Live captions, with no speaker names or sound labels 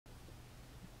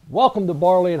Welcome to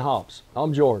Barley and Hops.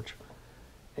 I'm George,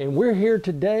 and we're here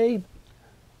today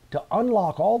to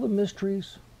unlock all the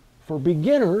mysteries for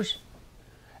beginners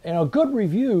and a good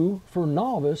review for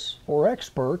novice or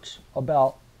experts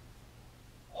about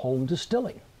home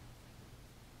distilling.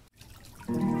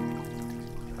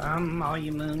 Come all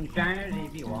you moonshiners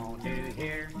if you want to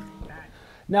hear.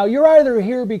 Now, you're either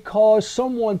here because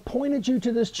someone pointed you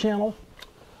to this channel,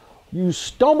 you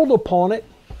stumbled upon it,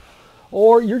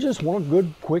 or you just want a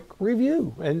good, quick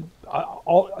review. And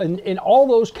in all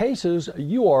those cases,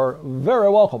 you are very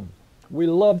welcome. We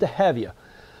love to have you.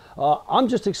 I'm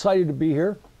just excited to be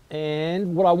here.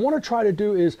 And what I want to try to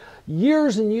do is,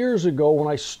 years and years ago, when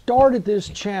I started this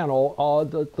channel,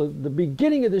 the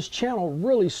beginning of this channel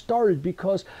really started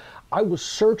because I was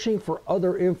searching for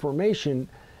other information,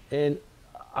 and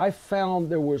I found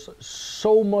there was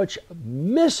so much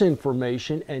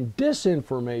misinformation and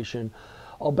disinformation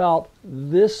about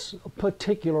this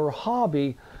particular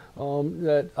hobby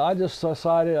that I just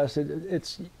decided, I said,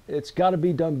 it's got to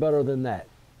be done better than that.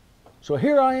 So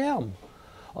here I am,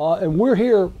 and we're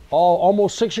here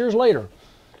almost 6 years later.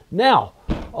 Now,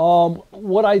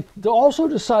 what I also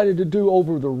decided to do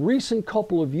over the recent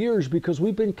couple of years, because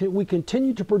we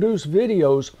continue to produce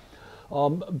videos,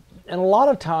 and a lot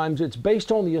of times it's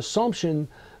based on the assumption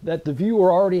that the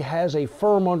viewer already has a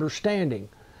firm understanding.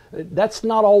 That's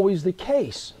not always the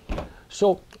case.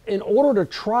 So in order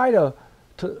to try to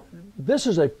this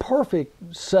is a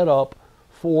perfect setup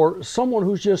for someone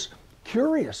who's just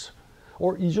curious,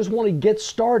 or you just want to get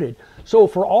started. So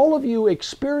for all of you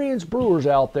experienced brewers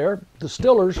out there,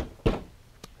 distillers,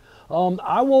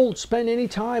 I won't spend any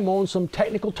time on some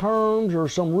technical terms or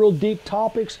some real deep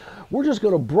topics. We're just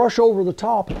going to brush over the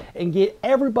top and get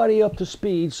everybody up to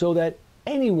speed so that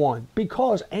anyone,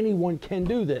 because anyone can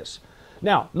do this.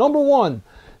 Now, number one,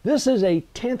 this is a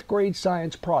 10th grade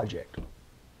science project.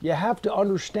 You have to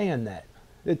understand that.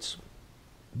 It's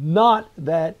not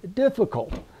that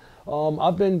difficult.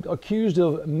 I've been accused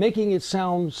of making it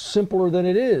sound simpler than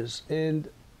it is, and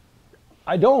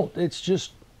I don't. It's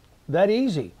just that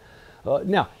easy.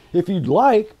 Now, if you'd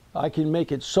like, I can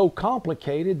make it so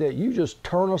complicated that you just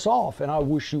turn us off, and I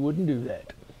wish you wouldn't do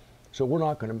that. So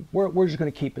we're just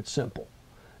going to keep it simple.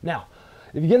 Now,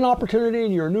 if you get an opportunity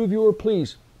and you're a new viewer,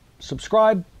 please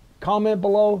subscribe, comment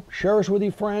below, share us with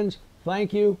your friends.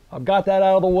 Thank you. I've got that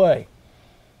out of the way.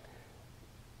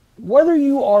 Whether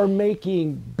you are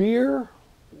making beer,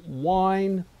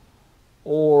 wine,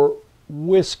 or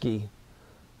whiskey,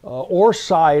 or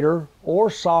cider,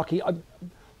 or sake,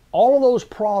 all of those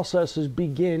processes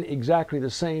begin exactly the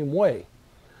same way.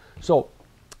 So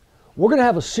we're going to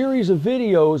have a series of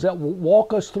videos that will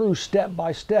walk us through step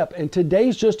by step, and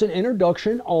today's just an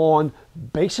introduction on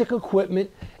basic equipment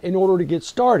in order to get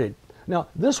started. Now,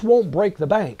 this won't break the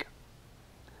bank.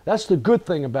 That's the good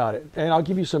thing about it, and I'll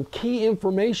give you some key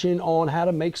information on how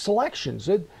to make selections.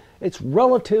 It's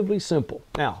relatively simple.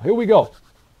 Now, here we go.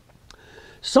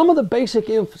 Some of the basic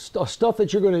stuff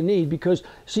that you're going to need, because,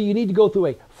 see, you need to go through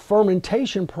a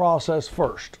fermentation process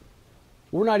first.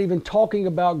 We're not even talking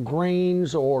about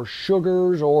grains or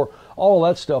sugars or all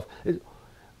that stuff.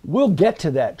 We'll get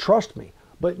to that, trust me.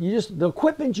 But the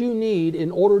equipment you need in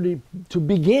order to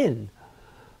begin,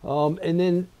 and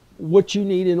then what you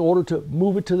need in order to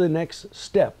move it to the next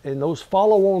step. And those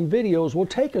follow-on videos will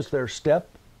take us there step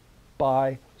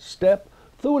by step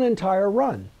through an entire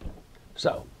run.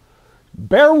 So,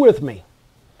 bear with me.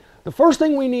 The first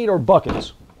thing we need are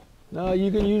buckets.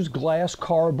 You can use glass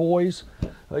carboys.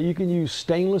 You can use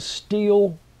stainless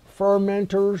steel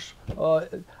fermenters.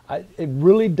 It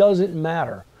really doesn't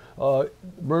matter.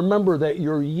 Remember that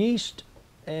your yeast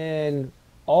and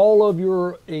all of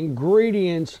your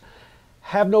ingredients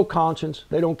have no conscience.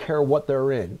 They don't care what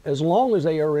they're in, as long as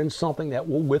they are in something that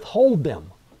will withhold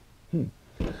them.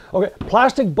 Okay,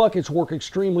 plastic buckets work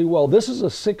extremely well. This is a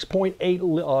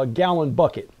 6.8 gallon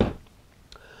bucket.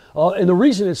 And the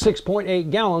reason it's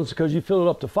 6.8 gallons is because you fill it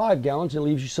up to 5 gallons, and it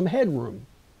leaves you some headroom.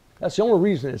 That's the only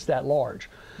reason it's that large.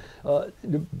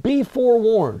 Be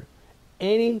forewarned,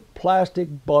 any plastic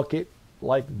bucket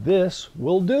like this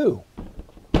will do.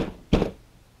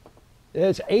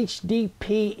 It's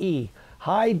HDPE,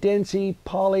 high density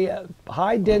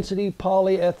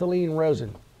polyethylene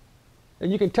resin.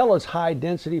 And you can tell it's high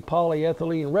density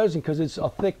polyethylene resin because it's a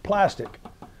thick plastic.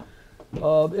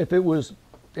 If it was,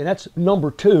 and that's number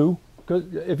 2, because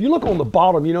if you look on the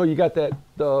bottom, you know, you got that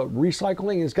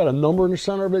recycling, it's got a number in the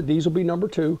center of it. These will be number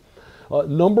 2.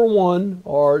 Number 1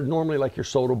 are normally like your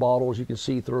soda bottles you can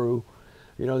see through.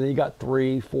 You know, then you got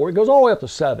 3, 4, it goes all the way up to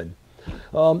 7.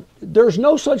 There's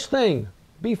no such thing,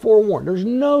 be forewarned, there's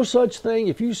no such thing.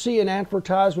 If you see an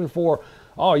advertisement for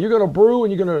Oh, you're going to brew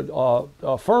and you're going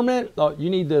to ferment. You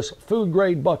need this food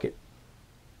grade bucket.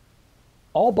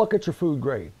 All buckets are food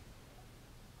grade.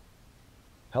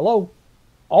 Hello?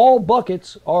 All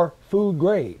buckets are food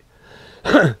grade.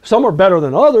 Some are better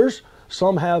than others.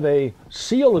 Some have a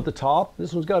seal at the top.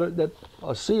 This one's got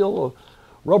a seal, a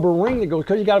rubber ring that goes,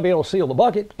 because you got to be able to seal the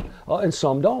bucket, and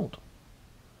some don't.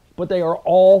 But they are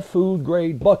all food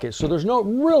grade buckets. So there's no,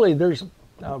 really,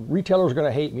 retailers are going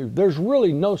to hate me. There's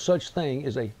really no such thing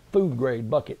as a food grade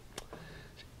bucket.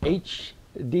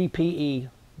 HDPE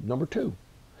number 2.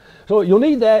 So you'll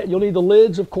need that. You'll need the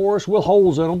lids, of course, with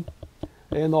holes in them.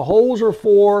 And the holes are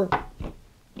for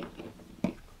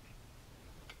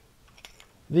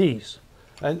these.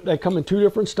 And they come in 2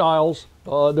 different styles.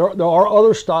 There are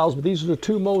other styles, but these are the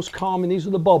 2 most common. These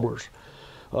are the bubblers.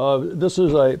 This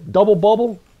is a double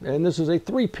bubble, and this is a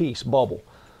 3-piece bubble,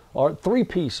 or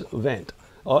 3-piece vent.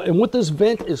 And what this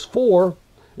vent is for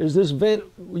is this vent,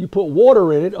 you put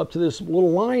water in it up to this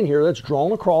little line here that's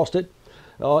drawn across it,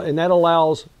 and that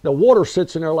allows, the water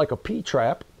sits in there like a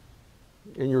P-trap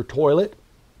in your toilet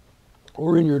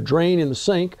or in your drain in the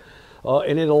sink,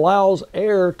 and it allows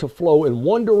air to flow in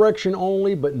one direction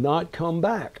only but not come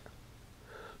back.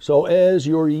 So as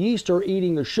your yeast are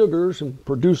eating the sugars and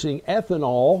producing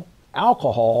ethanol,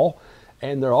 alcohol,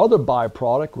 and their other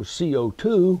byproduct was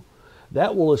CO2,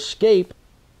 that will escape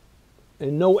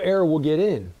and no air will get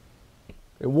in.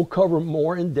 And we'll cover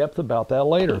more in depth about that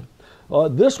later.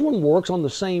 This one works on the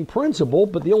same principle,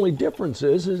 but the only difference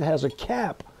is it has a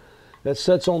cap that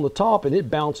sits on the top and it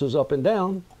bounces up and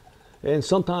down. And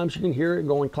sometimes you can hear it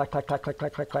going clack, clack, clack, clack,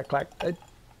 clack, clack, clack, clack.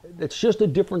 It's just a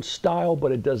different style,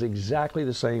 but it does exactly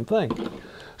the same thing.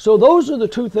 So those are the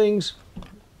 2 things.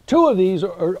 2 of these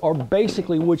are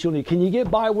basically what you'll need. Can you get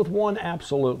by with one?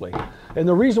 Absolutely. And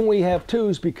the reason we have 2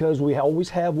 is because we always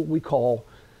have what we call,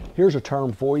 here's a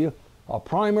term for you, a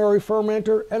primary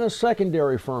fermenter and a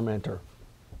secondary fermenter.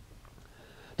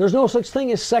 There's no such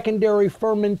thing as secondary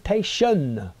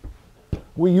fermentation.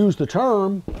 We use the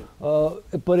term,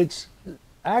 but it's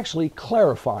actually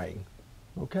clarifying,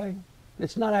 okay?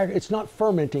 It's not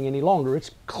fermenting any longer,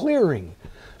 it's clearing.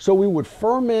 So we would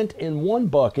ferment in one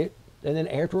bucket, and then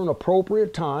after an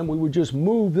appropriate time, we would just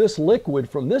move this liquid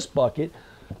from this bucket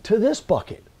to this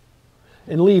bucket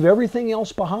and leave everything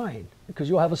else behind because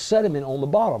you'll have a sediment on the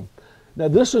bottom. Now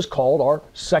this is called our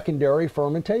secondary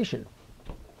fermentation.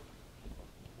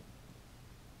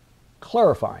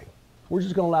 Clarifying. We're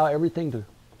just going to allow everything to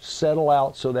settle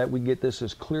out so that we get this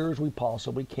as clear as we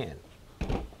possibly can.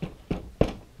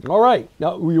 All right,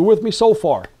 now you're with me so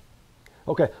far.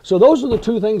 Okay, so those are the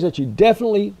 2 things that you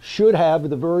definitely should have at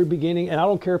the very beginning, and I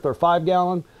don't care if they're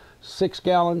 5-gallon,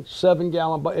 6-gallon,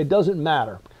 7-gallon, but it doesn't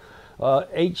matter.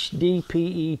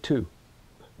 HDPE 2,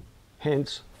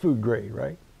 hence food grade,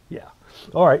 right? Yeah.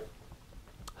 All right.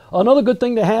 Another good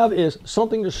thing to have is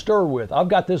something to stir with. I've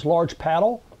got this large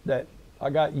paddle that I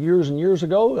got years and years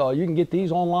ago. You can get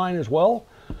these online as well.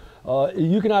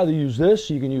 You can either use this,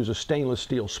 you can use a stainless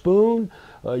steel spoon,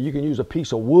 you can use a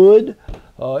piece of wood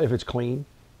if it's clean,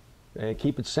 and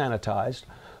keep it sanitized.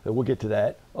 We'll get to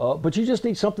that. But you just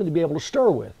need something to be able to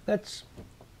stir with. It's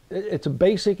a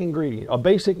basic ingredient, a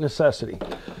basic necessity.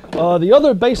 The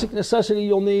other basic necessity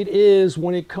you'll need is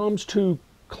when it comes to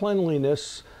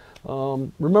cleanliness,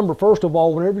 remember, first of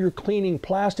all, whenever you're cleaning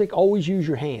plastic, always use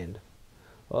your hand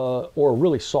or a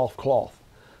really soft cloth.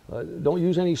 Don't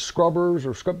use any scrubbers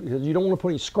or because you don't want to put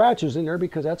any scratches in there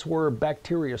because that's where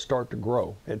bacteria start to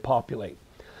grow and populate.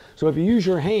 So if you use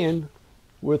your hand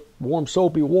with warm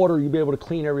soapy water, you'll be able to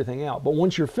clean everything out. But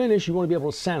once you're finished, you want to be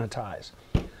able to sanitize.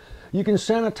 You can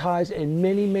sanitize in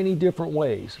many, many different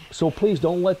ways. So please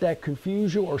don't let that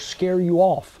confuse you or scare you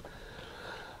off.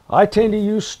 I tend to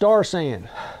use Star San.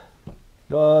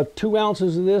 2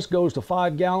 ounces of this goes to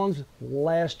 5 gallons,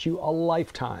 lasts you a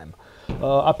lifetime.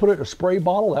 I put it in a spray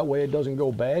bottle, that way it doesn't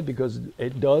go bad because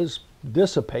it does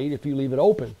dissipate if you leave it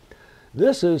open.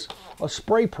 This is a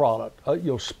spray product.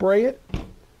 You'll spray it,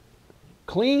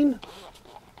 clean,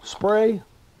 spray,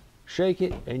 shake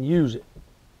it, and use it.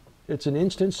 It's an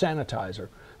instant sanitizer.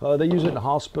 They use it in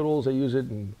hospitals, they use it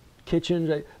in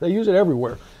kitchens, they use it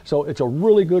everywhere. So it's a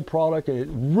really good product and it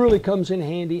really comes in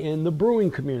handy in the brewing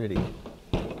community.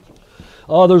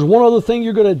 There's one other thing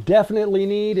you're going to definitely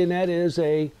need, and that is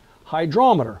a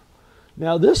hydrometer.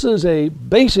 Now this is a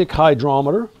basic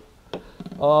hydrometer,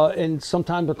 and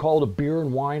sometimes they're called a beer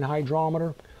and wine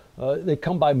hydrometer. They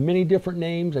come by many different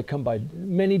names, they come by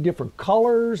many different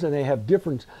colors, and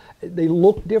they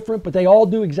look different, but they all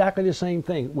do exactly the same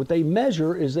thing. What they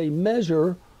measure is these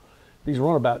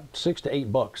run about $6 to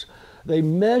 $8. They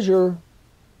measure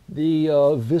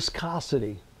the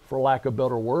viscosity for lack of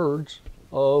better words,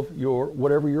 of your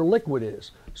whatever your liquid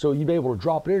is. So you'll be able to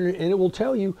drop it in and it will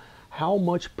tell you how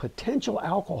much potential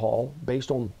alcohol,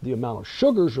 based on the amount of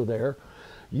sugars are there,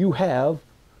 you have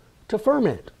to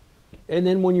ferment. And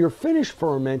then when you're finished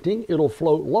fermenting, it'll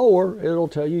float lower. It'll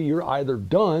tell you you're either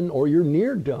done or you're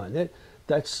near done.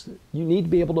 You need to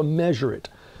be able to measure it.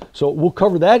 So we'll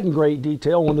cover that in great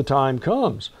detail when the time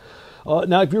comes.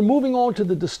 Now, if you're moving on to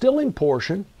the distilling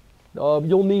portion,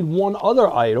 you'll need one other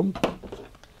item,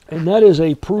 and that is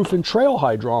a proof and trail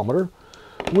hydrometer,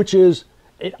 which is,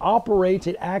 it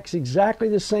acts exactly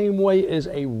the same way as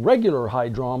a regular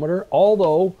hydrometer,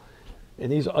 although,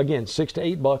 and these, again, $6 to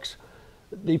 $8,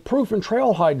 the proof and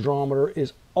trail hydrometer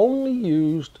is only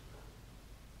used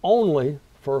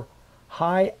for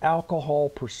high alcohol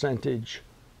percentage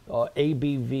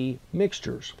ABV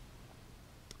mixtures.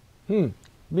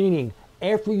 Meaning,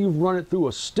 after you've run it through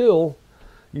a still,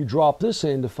 you drop this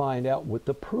in to find out what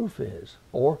the proof is,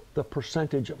 or the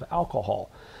percentage of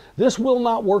alcohol. This will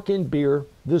not work in beer.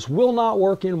 This will not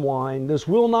work in wine. This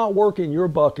will not work in your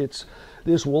buckets.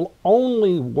 This will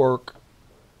only work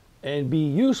and be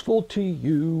useful to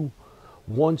you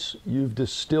once you've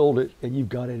distilled it and you've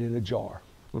got it in a jar.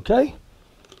 Okay?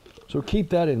 So keep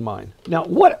that in mind. Now,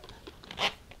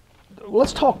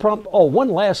 let's talk one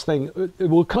last thing. It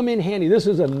will come in handy. This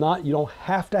is you don't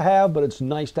have to have, but it's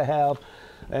nice to have.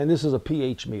 And this is a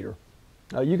pH meter.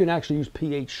 You can actually use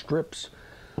pH strips.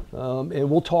 And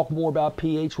we'll talk more about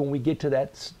pH when we get to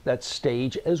that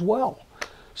stage as well.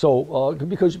 So,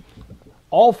 because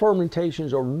all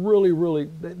fermentations are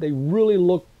they really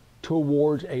look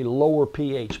towards a lower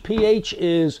pH. pH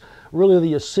is really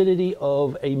the acidity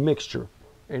of a mixture,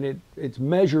 and it's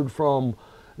measured from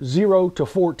 0 to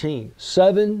 14,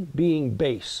 7 being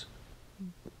base,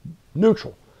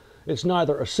 neutral. It's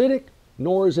neither acidic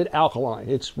nor is it alkaline.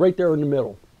 It's right there in the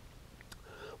middle.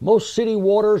 Most city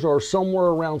waters are somewhere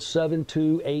around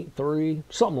 7.2, 8.3,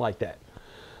 something like that.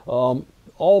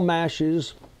 All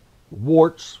mashes,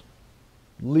 worts,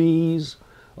 lees,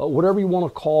 whatever you want to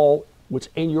call what's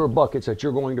in your buckets that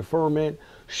you're going to ferment,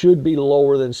 should be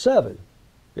lower than 7.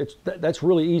 That's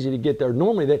really easy to get there.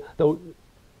 Normally,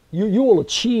 you will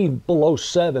achieve below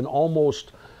 7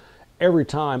 almost every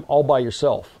time all by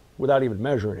yourself without even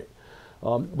measuring it.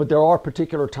 But there are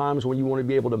particular times when you want to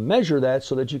be able to measure that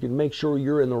so that you can make sure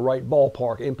you're in the right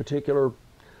ballpark. In particular,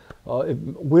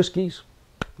 whiskeys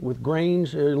with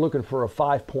grains, you're looking for a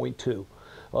 5.2.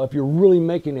 If you're really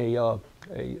making a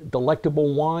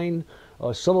delectable wine,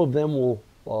 some of them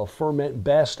will ferment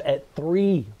best at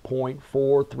 3.4,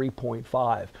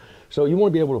 3.5. So you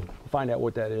want to be able to find out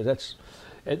what that is. That's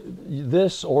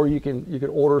this, or you can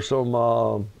order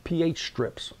some pH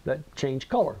strips that change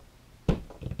color.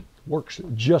 Works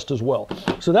just as well.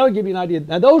 So that would give you an idea.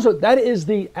 Now that is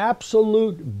the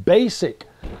absolute basic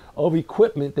of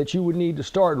equipment that you would need to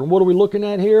start. And what are we looking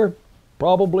at here?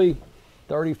 Probably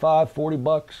 35, 40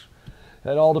 bucks.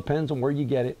 It all depends on where you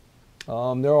get it.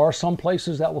 There are some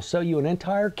places that will sell you an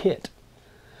entire kit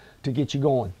to get you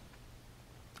going.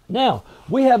 Now,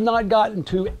 we have not gotten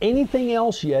to anything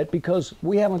else yet because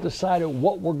we haven't decided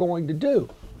what we're going to do.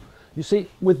 You see,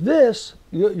 with this,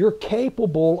 you're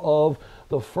capable of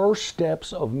the first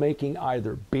steps of making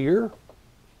either beer,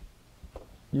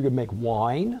 you can make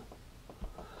wine,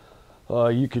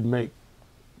 you could make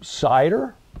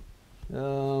cider,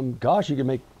 gosh, you can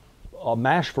make a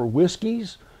mash for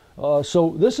whiskeys.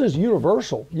 So this is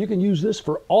universal. You can use this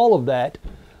for all of that.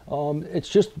 It's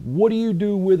just, what do you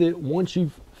do with it once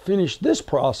you've finished this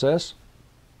process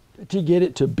to get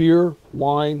it to beer,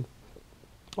 wine,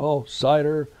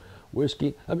 cider,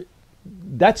 whiskey? I mean,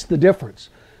 that's the difference.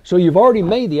 So you've already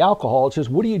made the alcohol. It's just,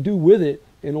 what do you do with it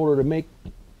in order to make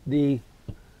the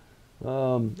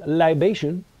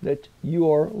libation that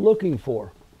you are looking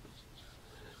for?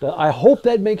 I hope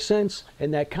that makes sense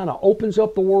and that kind of opens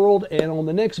up the world. And on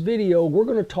the next video, we're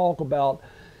going to talk about,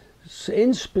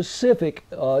 in specific,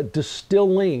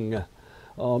 distilling,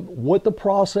 what the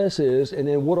process is, and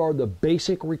then what are the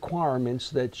basic requirements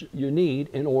that you need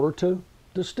in order to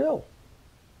distill.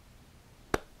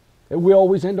 And we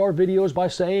always end our videos by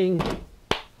saying,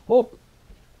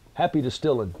 happy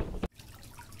distilling.